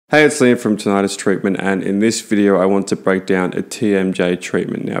Hey, it's Liam from Tinnitus Treatment, and in this video I want to break down a TMJ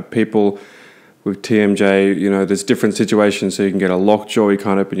treatment. Now, people with TMJ, there's different situations, so you can get a locked jaw, you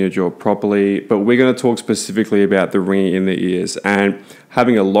can't open your jaw properly, but we're going to talk specifically about the ringing in the ears. And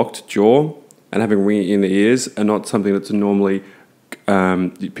having a locked jaw and having ringing in the ears are not something that's normally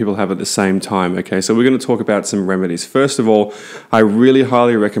people have at the same time, okay? So we're going to talk about some remedies. First of all, I really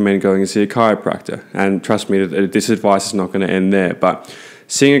highly recommend going and see a chiropractor, and trust me, this advice is not going to end there, but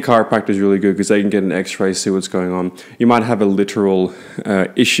seeing a chiropractor is really good because they can get an x-ray, see what's going on. You might have a literal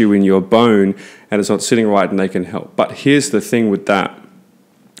issue in your bone and it's not sitting right, and they can help. But here's the thing with that.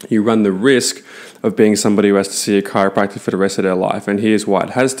 You run the risk of being somebody who has to see a chiropractor for the rest of their life. And here's why.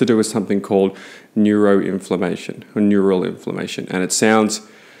 It has to do with something called neuroinflammation or neural inflammation. And it sounds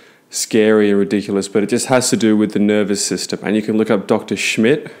scary and ridiculous, but it just has to do with the nervous system. And you can look up Dr.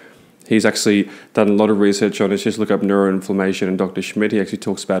 Schmidt. He's actually done a lot of research on it. Just look up neuroinflammation and Dr. Schmidt. He actually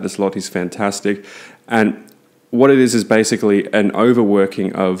talks about this a lot. He's fantastic. And what it is basically an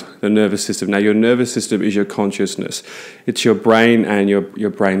overworking of the nervous system. Now, your nervous system is your consciousness. It's your brain and your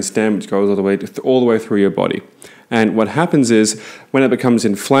brain stem, which goes all the way through your body. And what happens is when it becomes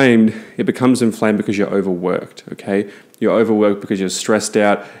inflamed because you're overworked, okay? You're overworked because you're stressed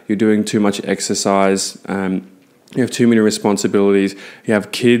out, you're doing too much exercise, you have too many responsibilities, you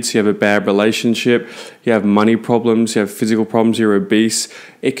have kids, you have a bad relationship, you have money problems, you have physical problems, you're obese.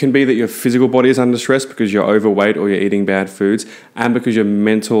 It can be that your physical body is under stress because you're overweight or you're eating bad foods, and because your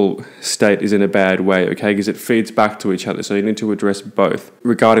mental state is in a bad way, okay? Because it feeds back to each other, so you need to address both.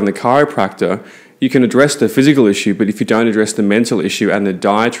 Regarding the chiropractor, you can address the physical issue, but if you don't address the mental issue and the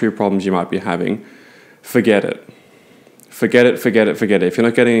dietary problems you might be having, forget it. Forget it. If you're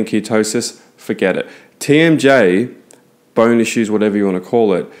not getting in ketosis, forget it. TMJ, bone issues, whatever you want to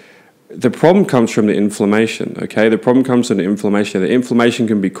call it, the problem comes from the inflammation, okay? The problem comes from the inflammation. The inflammation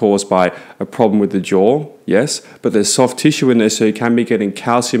can be caused by a problem with the jaw, yes, but there's soft tissue in there, so you can be getting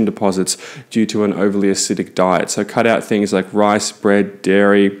calcium deposits due to an overly acidic diet. So cut out things like rice, bread,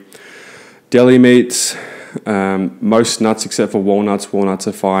 dairy, deli meats, most nuts except for walnuts. Walnuts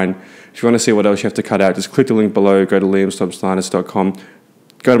are fine. If you want to see what else you have to cut out, just click the link below, go to liamstopstinnitus.com.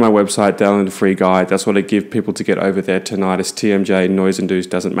 Go to my website, download a free guide. That's what I give people to get over their tinnitus, TMJ, noise induced,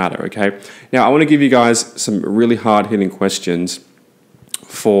 doesn't matter, okay? Now, I want to give you guys some really hard-hitting questions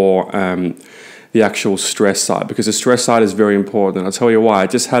for the actual stress side, because the stress side is very important, and I'll tell you why. I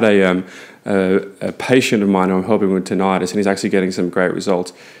just had a patient of mine who I'm helping with tinnitus, and he's actually getting some great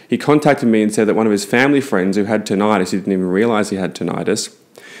results. He contacted me and said that one of his family friends who had tinnitus, he didn't even realize he had tinnitus.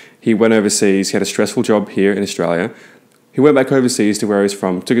 He went overseas, he had a stressful job here in Australia. He went back overseas to where he's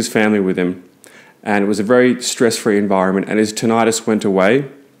from, took his family with him, and it was a very stress-free environment, and his tinnitus went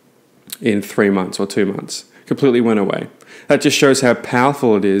away in 3 months or 2 months. Completely went away. That just shows how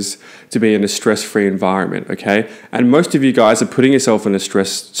powerful it is to be in a stress-free environment, okay? And most of you guys are putting yourself in a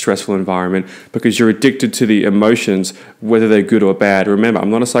stressful environment because you're addicted to the emotions, whether they're good or bad. Remember, I'm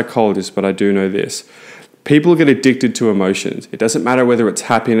not a psychologist, but I do know this. People get addicted to emotions. It doesn't matter whether it's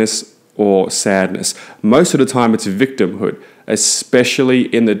happiness or sadness. Most of the time it's victimhood, especially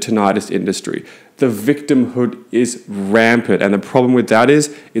in the tinnitus industry. The victimhood is rampant, and the problem with that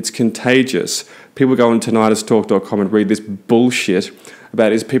is it's contagious. People go on tinnitustalk.com and read this bullshit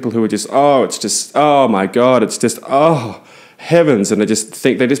about these people who are just, oh my God, it's just, oh, heavens, and they just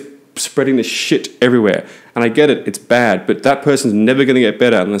think they're just spreading this shit everywhere. And I get it, it's bad, but that person's never going to get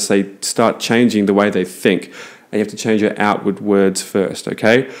better unless they start changing the way they think. And you have to change your outward words first,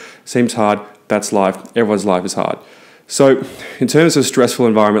 okay? Seems hard, that's life. Everyone's life is hard. So in terms of stressful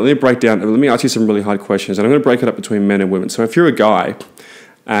environment, let me ask you some really hard questions, and I'm going to break it up between men and women. So if you're a guy,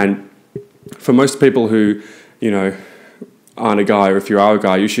 and for most people who, aren't a guy, or if you are a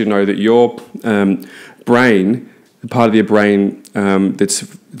guy, you should know that your brain, the part of your brain that's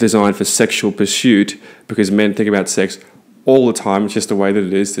designed for sexual pursuit, because men think about sex all the time, it's just the way that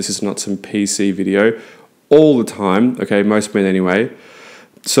it is. This is not some PC video. All the time, okay, most men anyway.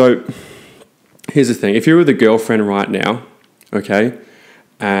 So here's the thing. If you're with a girlfriend right now, okay,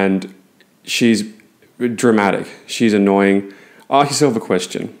 and she's dramatic, she's annoying, ask yourself a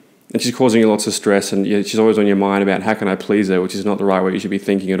question. And she's causing you lots of stress, and she's always on your mind about how can I please her, which is not the right way you should be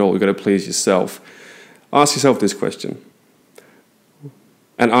thinking at all. You've got to please yourself. Ask yourself this question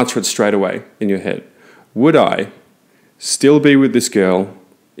and answer it straight away in your head. Would I still be with this girl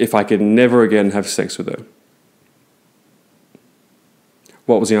if I could never again have sex with her?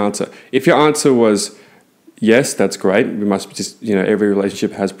 What was the answer? If your answer was yes, that's great. We must just, every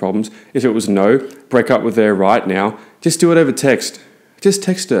relationship has problems. If it was no, break up with her right now. Just do it over text. Just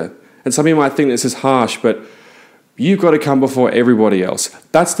text her. And some of you might think this is harsh, but You've got to come before everybody else.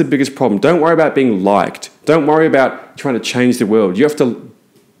 That's the biggest problem. Don't worry about being liked. Don't worry about trying to change the world. You have to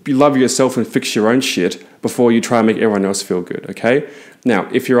love yourself and fix your own shit before you try and make everyone else feel good, okay? Now,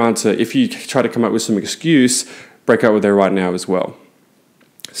 if you try to come up with some excuse, break up with her right now as well.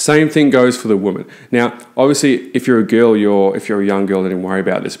 Same thing goes for the woman. Now, obviously, if you're a girl, if you're a young girl, then don't worry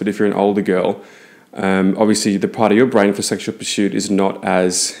about this. But if you're an older girl, obviously the part of your brain for sexual pursuit is not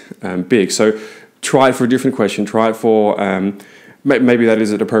as big. So try it for a different question. Try it for, maybe that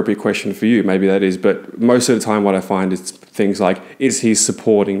is an appropriate question for you. Maybe that is. But most of the time what I find is things like, is he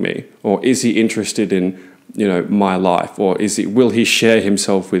supporting me? Or is he interested in, my life? Or will he share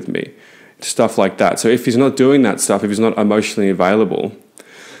himself with me? Stuff like that. So if he's not doing that stuff, if he's not emotionally available,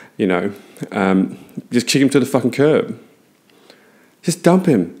 just kick him to the fucking curb. Just dump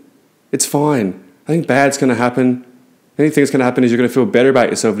him. It's fine. Nothing bad's going to happen. The only thing that's going to happen is you're going to feel better about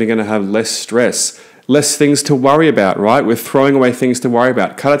yourself and you're going to have less stress, less things to worry about, right? We're throwing away things to worry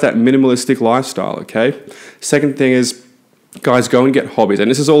about. Cut out that minimalistic lifestyle, okay? Second thing is, guys, go and get hobbies.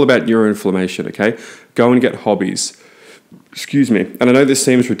 And this is all about neuroinflammation, okay? Go and get hobbies. Excuse me. And I know this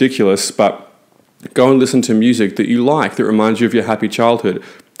seems ridiculous, but go and listen to music that you like, that reminds you of your happy childhood.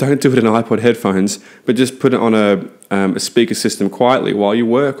 Don't do it in iPod headphones, but just put it on a speaker system quietly while you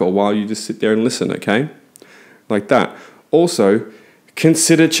work or while you just sit there and listen, okay? Like that. Also,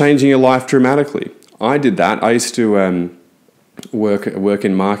 consider changing your life dramatically. I did that. I used to work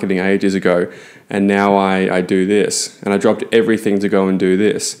in marketing ages ago, and now I do this. And I dropped everything to go and do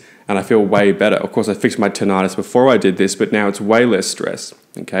this. And I feel way better. Of course, I fixed my tinnitus before I did this, but now it's way less stress,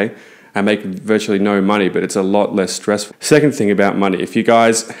 okay? I make virtually no money, but it's a lot less stressful. Second thing about money, if you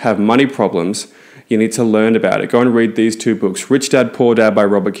guys have money problems, you need to learn about it. Go and read these two books, Rich Dad, Poor Dad by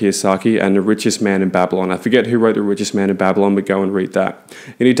Robert Kiyosaki and The Richest Man in Babylon. I forget who wrote The Richest Man in Babylon, but go and read that.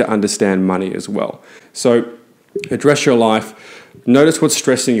 You need to understand money as well. So address your life. Notice what's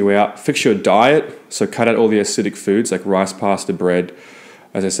stressing you out. Fix your diet. So cut out all the acidic foods like rice, pasta, bread.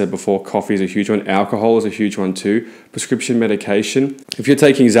 As I said before, coffee is a huge one. Alcohol is a huge one too. Prescription medication. If you're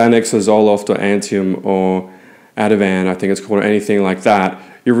taking Xanax or Zoloft or Antium or Ativan, I think it's called, or anything like that,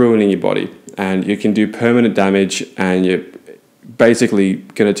 you're ruining your body. And you can do permanent damage and you're basically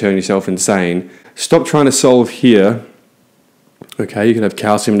going to turn yourself insane. Stop trying to solve here. Okay, you can have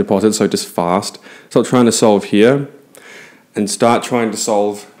calcium deposits, so just fast. Stop trying to solve here and start trying to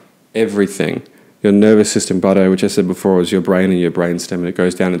solve everything. Your nervous system, butter, which I said before, is your brain and your brainstem, and it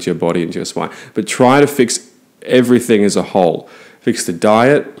goes down into your body, into your spine. But try to fix everything as a whole. Fix the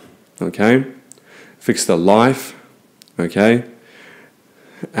diet, okay? Fix the life, okay?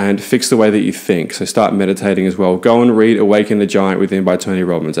 And fix the way that you think. So start meditating as well. Go and read Awaken the Giant Within by Tony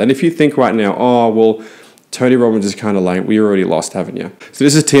Robbins. And if you think right now, oh, well, Tony Robbins is kind of lame, well, you're already lost, haven't you? So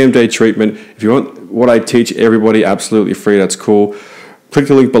this is TMJ treatment. If you want what I teach everybody absolutely free, that's cool. Click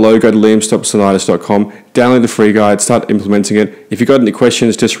the link below, go to liamstopsonitis.com, download the free guide, start implementing it. If you've got any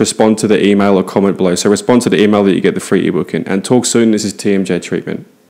questions, just respond to the email or comment below. So respond to the email that you get the free ebook in. And talk soon. This is TMJ Treatment.